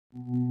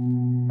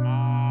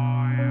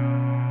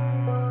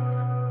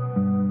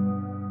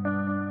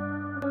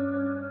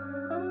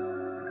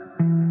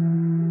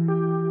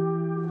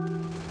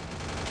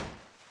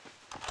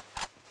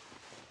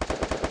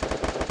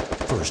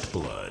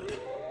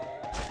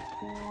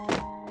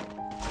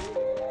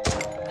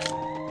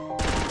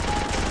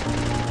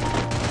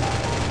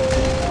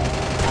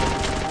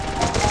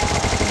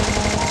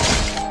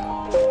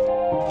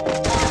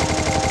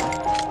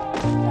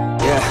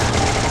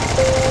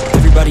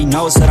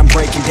knows that I'm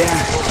breaking down.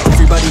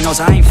 Everybody knows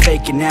I ain't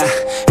faking now.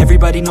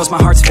 Everybody knows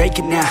my heart's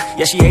vacant now.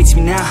 Yeah, she hates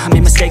me now, I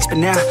made mistakes but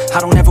now I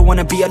don't ever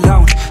wanna be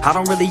alone. I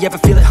don't really ever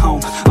feel at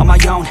home. On my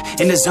own,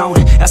 in the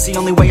zone, that's the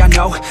only way I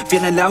know.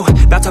 Feeling low,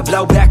 about to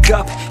blow back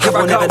up. Here I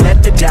won't ever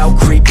let the doubt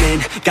creep in.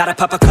 Gotta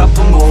pop a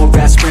couple more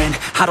aspirin.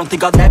 I don't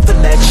think I'll ever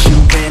let you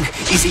in.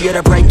 Easier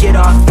to break it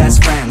off as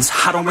friends.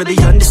 I don't really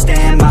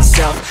understand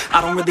myself.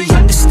 I don't really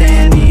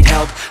understand, need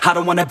help. I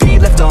don't wanna be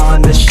left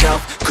on the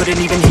shelf. Couldn't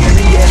even hear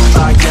me if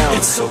I yelled.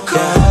 It's so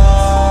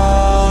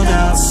cold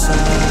outside,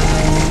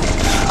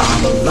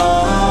 I'm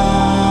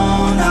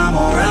alone, I'm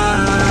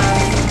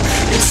alright.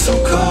 It's so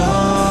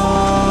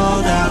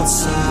cold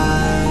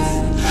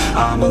outside,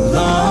 I'm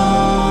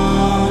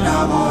alone,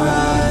 I'm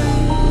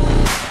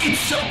alright. It's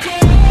so cold.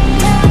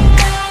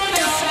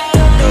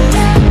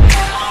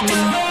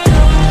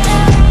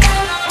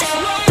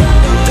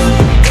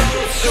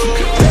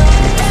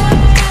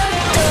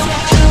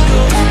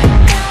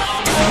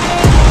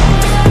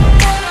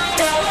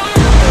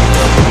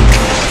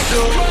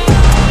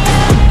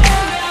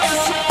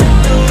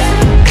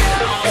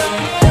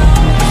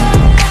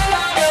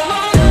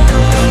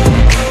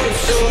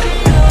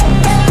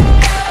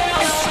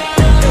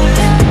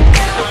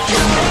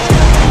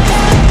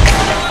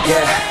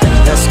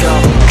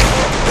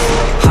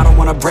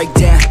 Break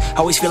down,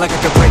 always feel like I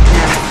could break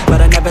now,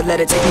 but I never let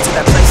it take me to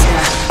that place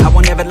now. I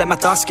won't ever let my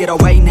thoughts get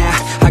away now.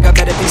 I got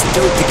better things to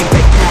do, thinking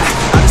fake now.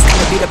 I just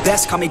wanna be the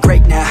best, call me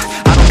great now.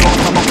 I don't know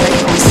if I'm okay,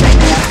 only say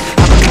now.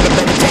 I remember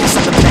better days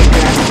on the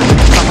playground.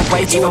 I'm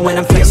away, even when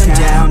I'm feeling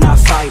down, I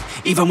fight.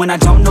 Even when I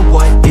don't know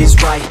what is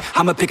right,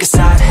 I'ma pick a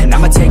side, and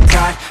I'ma take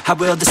pride. I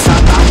will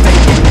decide my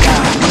fate and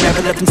die. I'll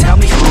never let them tell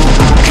me who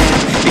I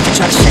am. If you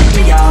try to shake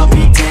me, I'll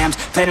be damned.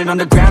 Planet on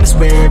the ground is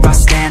where I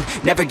stand.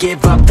 Never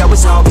give up, that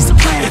was always the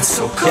plan. It's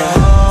so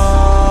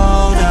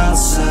cold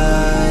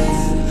outside,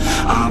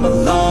 I'm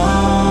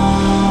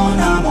alone,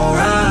 I'm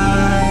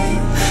alright.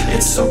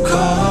 It's so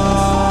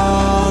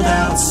cold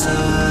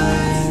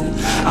outside,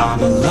 I'm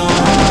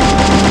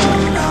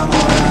alone, I'm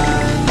alright.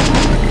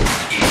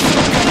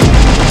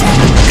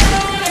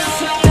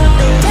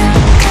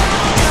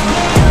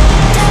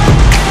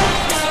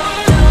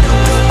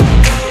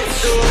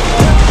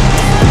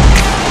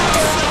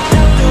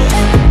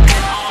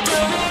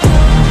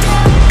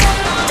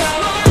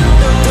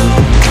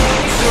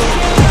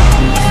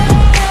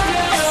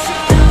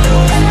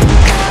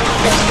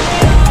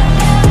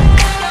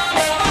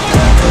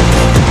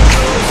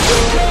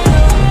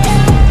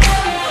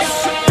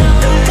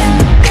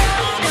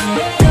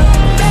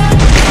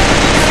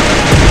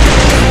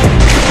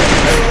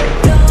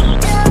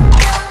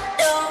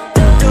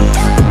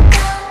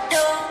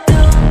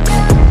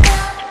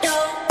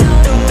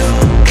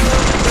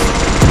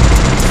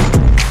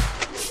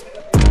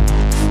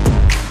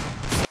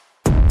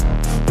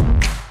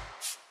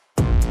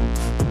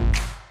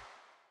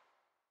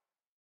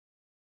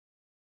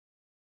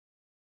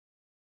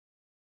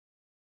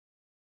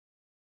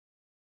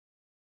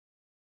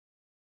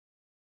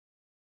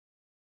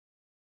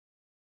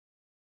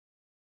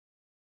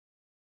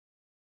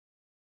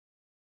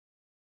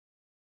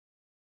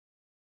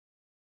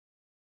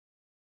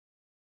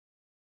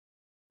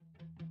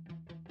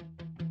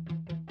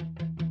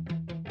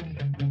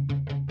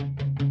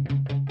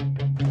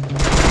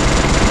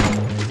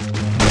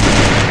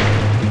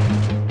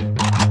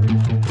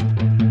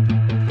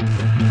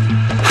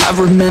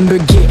 I remember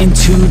getting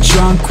too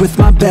drunk with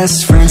my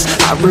best friends.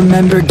 I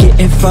remember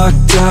getting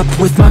fucked up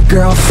with my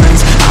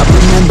girlfriends. I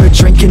remember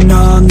drinking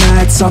all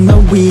nights on the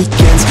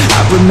weekends.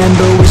 I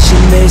remember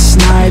wishing this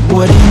night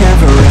would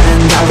never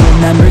end. I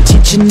remember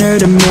teaching her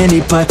to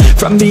mini, but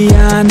from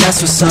beyond,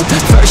 that's what's up.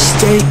 First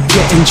date,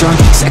 getting drunk.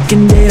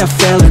 Second date, I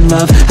fell in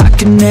love. I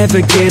could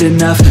never get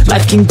enough.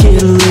 Life can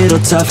get a little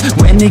tough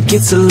when it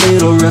gets a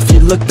little rough. You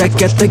look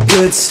back at the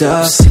good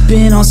stuff.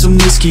 Sipping on some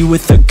whiskey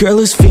with a girl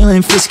who's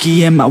feeling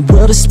frisky, and my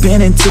world is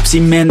spinning tipsy.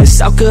 Man,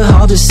 this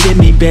alcohol just hit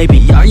me,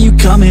 baby. Are you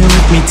coming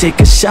with me? Take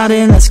a shot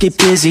and let's get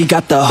busy.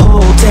 Got the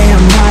whole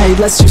damn night,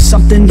 let's do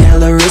something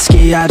hella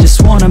risky. I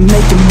just wanna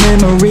make a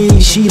memory.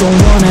 She don't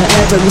wanna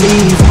ever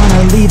leave,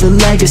 wanna leave a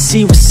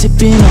legacy. We're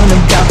sipping on the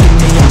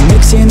balcony. I'm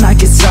mixing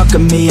like it's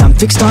alchemy. I'm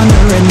fixed on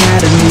her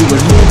anatomy.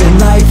 We're living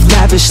life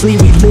lavishly.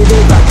 We live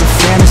it like a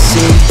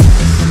fantasy.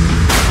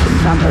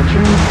 Sometimes I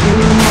drink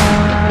too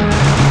much,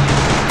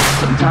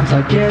 sometimes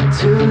I get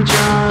too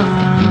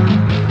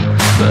drunk,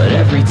 but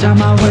every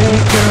time I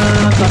wake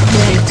up, I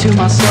think to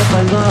myself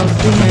I love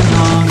being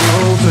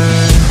hungover.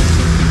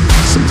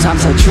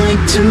 Sometimes I drink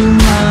too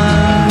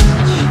much,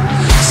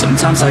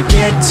 sometimes I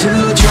get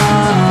too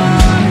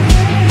drunk,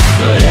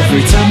 but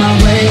every time I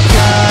wake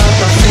up,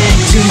 I think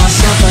to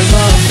myself I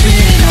love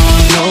being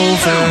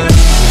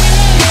hungover.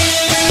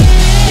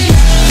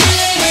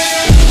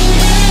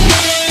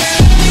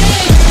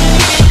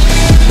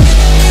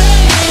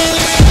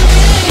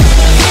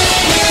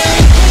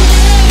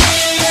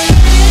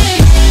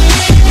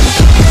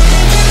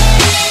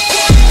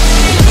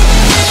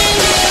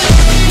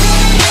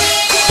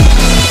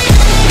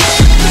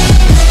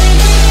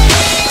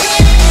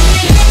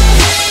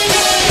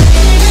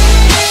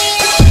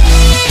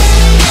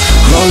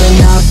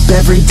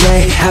 every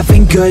day,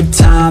 having good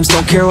times.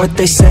 Don't care what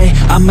they say,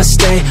 I'ma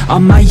stay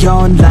on my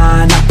own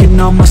line. I can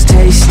almost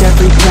taste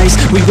every place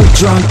we were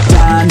drunk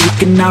down. You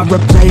cannot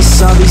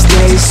replace all these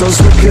days, those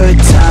were good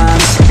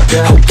times.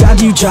 Oh God,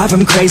 you drive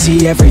them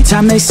crazy every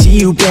time they see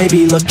you,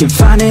 baby. Looking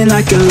fine and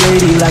like a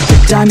lady, like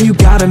the dime you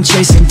got them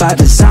chasing. By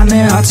design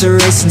their hearts are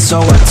racing, so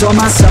I told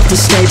myself the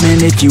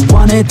statement: if you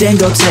want it, then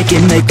go take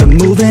it, make a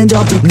move and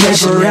don't be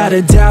patient. Never had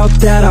a doubt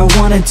that I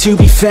wanted to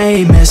be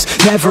famous.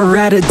 Never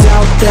had a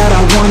doubt that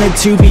I wanted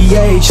to be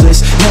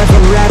ageless. Never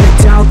had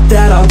a doubt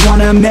that I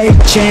wanna make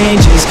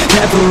changes.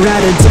 Never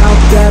had a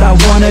doubt that I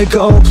wanna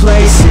go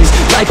places.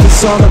 Life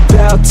is all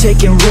about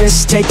taking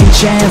risks, taking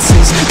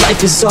chances.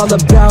 Life is all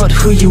about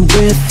who you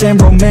with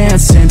and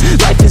romancing.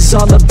 Life is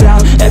all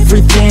about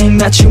everything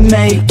that you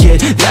make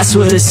it. That's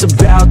what it's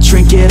about.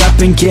 Drink it up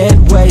and get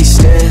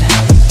wasted.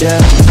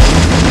 Yeah.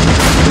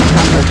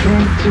 Sometimes I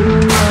drink too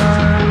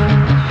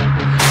much,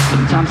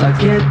 sometimes I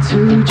get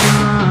too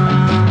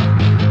drunk,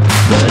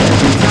 but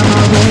every time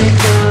I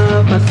wake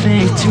up I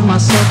think to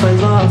myself I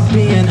love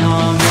being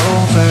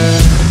hungover.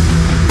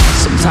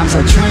 Sometimes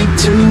I drink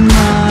too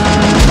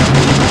much,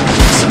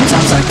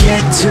 sometimes I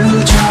get too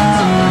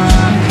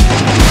drunk,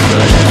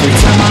 but every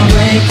time I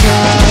wake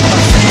up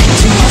I think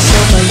to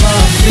myself I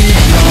love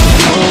being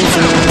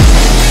hungover.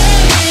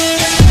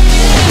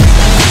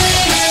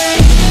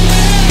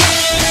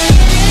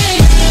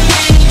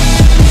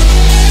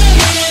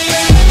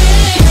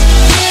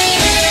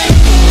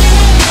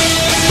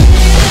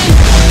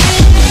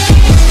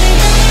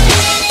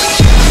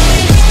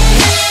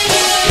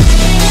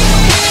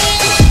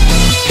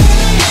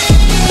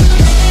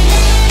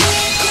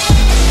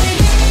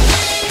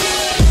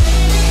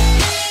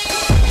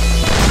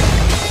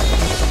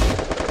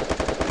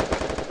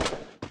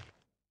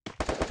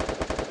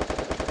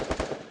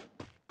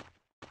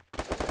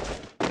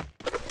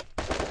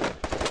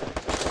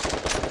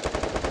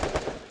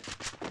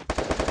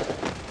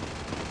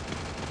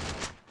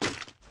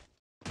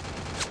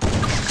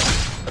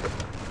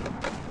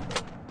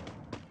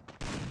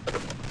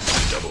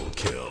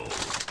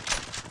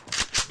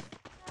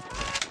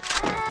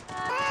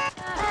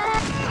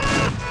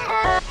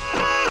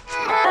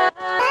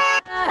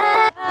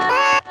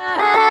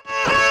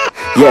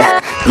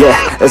 Yeah,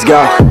 let's go.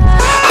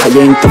 I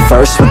ain't the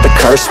first with the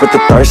curse, with the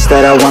thirst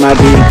that I wanna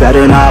be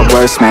better, not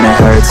worse, man it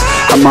hurts.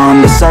 I'm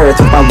on this earth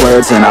with my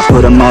words and I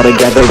put them all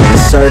together,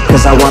 insert,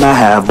 cause I wanna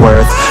have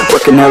worth.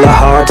 Working hella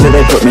hard till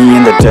they put me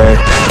in the dirt.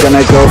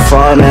 Gonna go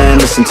far,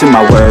 man, listen to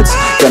my words.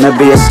 Gonna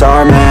be a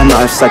star, man,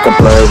 life's like a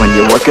blur. When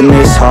you're working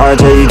this hard,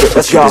 yeah, you get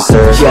what you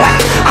deserve. Yeah,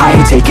 I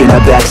ain't taking a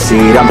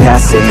backseat, I'm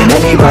passing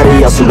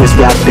anybody else who is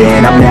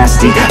rapping. I'm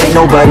nasty, ain't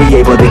nobody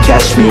able to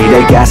catch me.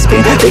 They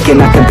gasping, they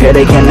cannot compare,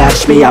 they can't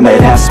match me. I'm at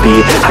half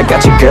speed, I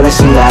got your girl and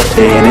she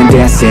laughing and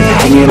dancing,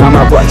 hanging on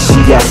my butt, she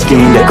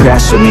asking to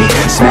crash with me,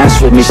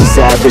 smash with me. She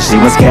savage, she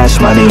wants cash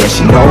money and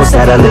she knows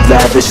that I live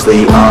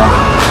lavishly.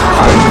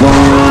 I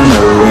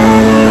wanna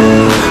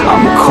live,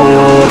 I'm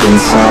cold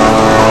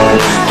inside.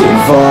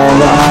 Give all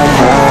I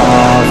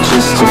have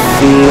just to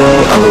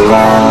feel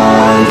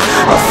alive.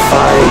 I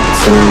fight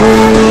to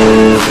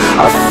live,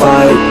 I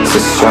fight to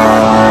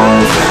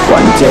strive.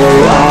 One day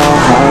I'll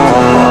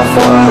have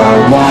what I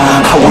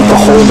want. I want the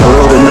whole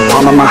world in the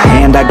palm of my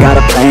hand. I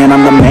got a plan,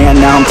 I'm the man.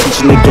 Now I'm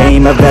teaching the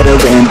game, a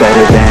veteran,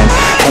 better than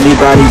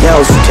anybody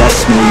else who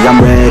tests me.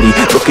 I'm ready,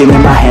 looking in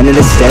my hand and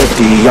it's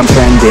steady. I'm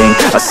trending,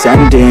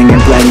 ascending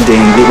and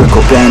blending,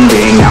 lyrical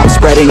bending. Now I'm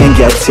spreading and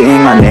getting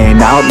my name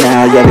out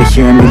now. Yeah, they're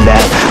hearing me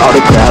laugh. All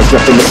the crowds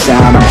repping the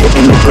sound. I'm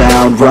hitting the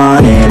ground,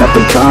 running, up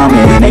and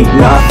coming, ain't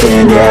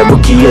nothing. Yeah,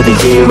 rookie of the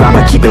year,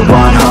 I'ma keep it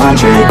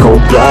 100.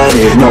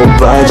 Cold-blooded, no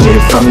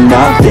budget, from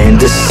nothing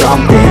to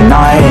something.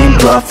 I ain't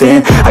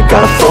bluffing, I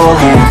got a full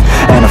hand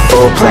and a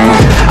full plan.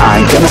 I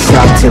ain't gonna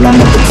stop till I'm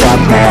at the top,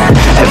 man.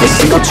 Every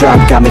single drop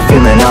got me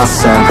feeling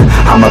awesome.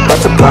 I'm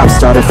about to pop,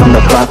 started from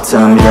the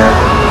bottom, yeah.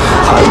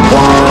 I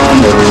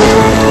wanna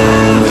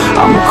live,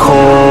 I'm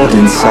cold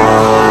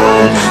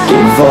inside.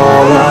 Give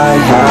all I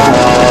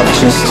have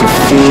just to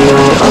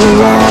feel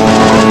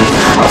alive.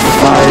 I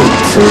fight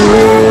to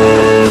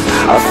live,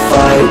 I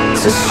fight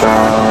to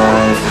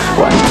strive.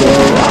 One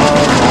day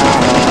I'll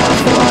have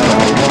what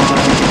I want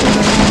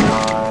in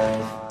life.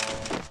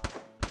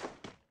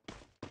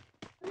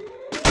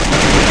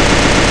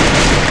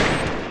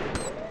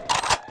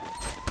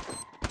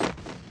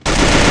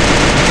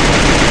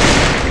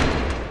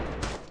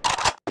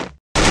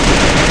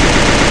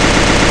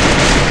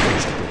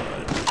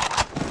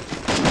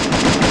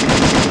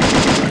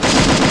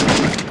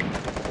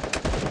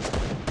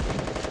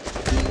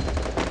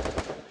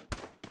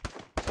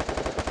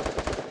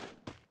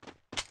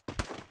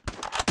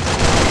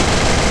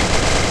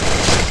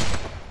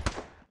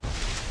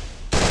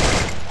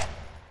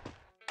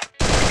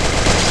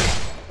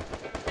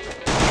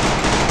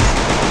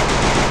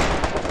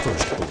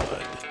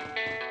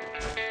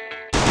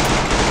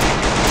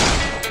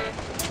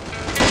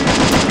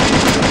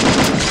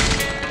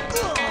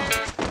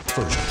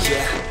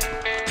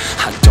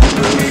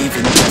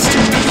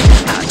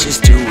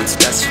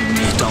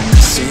 don't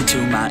listen to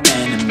my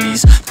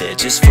enemies, they're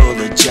just full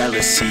of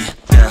jealousy.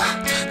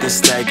 Yeah,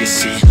 this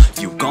legacy,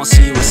 you gon'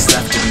 see what's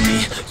left of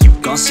me. You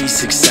gon' see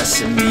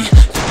success in me.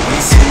 You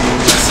ain't seen the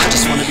rest of me. I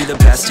just wanna be the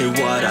best at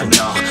what I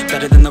know,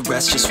 better than the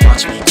rest, just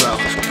watch me grow.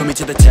 Put me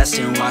to the test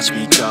and watch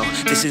me go.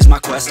 This is my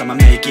quest, I'ma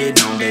make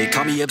it known. They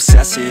call me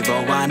obsessive,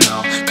 oh I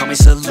know. Call me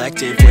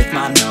selective with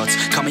my notes.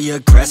 Call me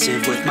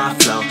aggressive with my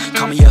flow.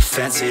 Call me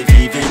offensive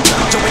even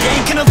though Joey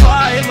ain't gonna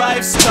lie,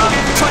 life's tough.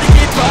 Try to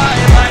get by,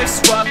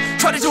 life's rough.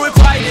 Try to do it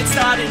right, it's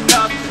not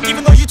enough.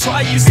 Even though you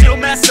try, you still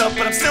mess up.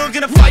 But I'm still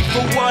gonna fight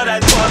for what I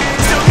love.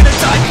 Still gonna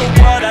die for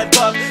what I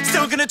love.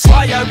 Still gonna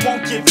try, I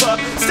won't give up.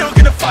 Still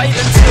gonna fight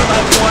until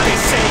I won. They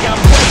say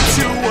I'm way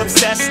too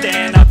obsessed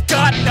and I've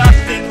got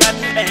nothing left,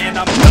 and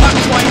I'm not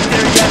quite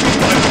there yet,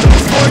 but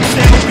those words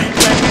they'll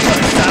regret,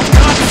 cause I've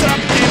got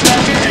something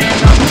left and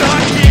I'm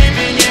not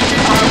giving in.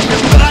 I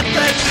will not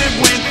let them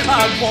win,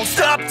 I won't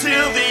stop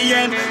till the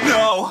end,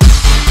 no.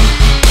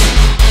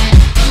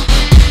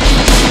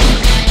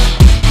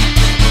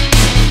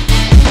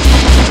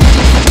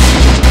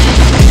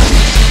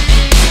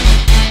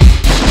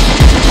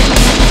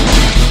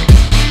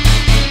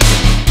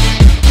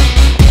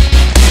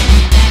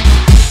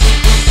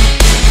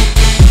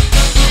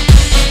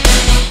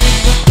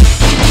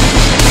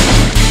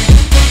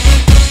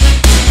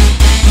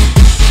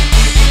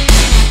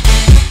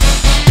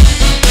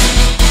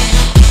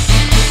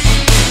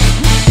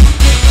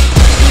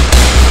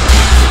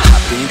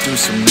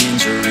 Some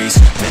injuries,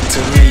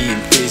 mentally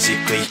and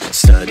physically.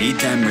 Studied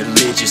them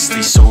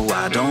religiously so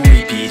I don't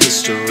repeat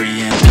history.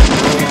 And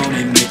people won't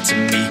admit to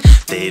me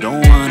they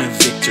don't want a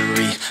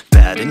victory.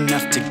 Bad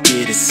enough to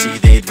get a C,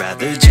 they'd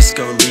rather just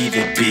go leave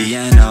it be.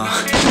 And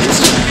this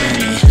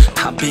journey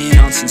I've been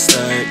on since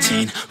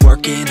 13,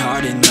 working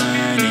hard and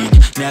learning,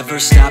 never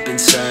stopping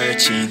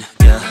searching.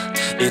 Yeah,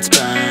 it's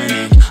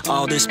burning,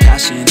 all this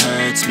passion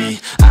hurts me.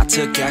 I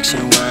took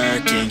action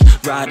working,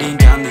 writing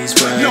down these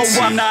words. No,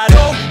 I'm not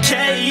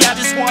okay, I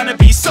just wanna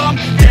be something.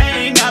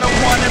 I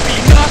don't wanna be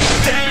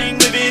nothing,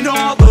 living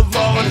all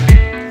alone.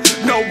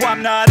 No,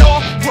 I'm not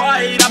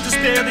alright, I'm just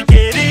barely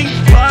getting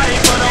by.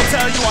 But I'll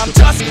tell you I'm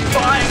just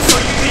fine, so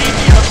you leave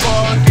me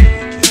alone.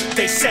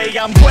 They say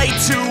I'm way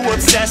too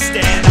obsessed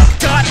and I've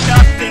got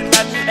nothing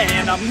left,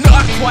 and I'm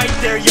not quite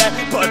there yet,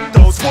 but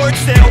those words,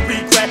 they'll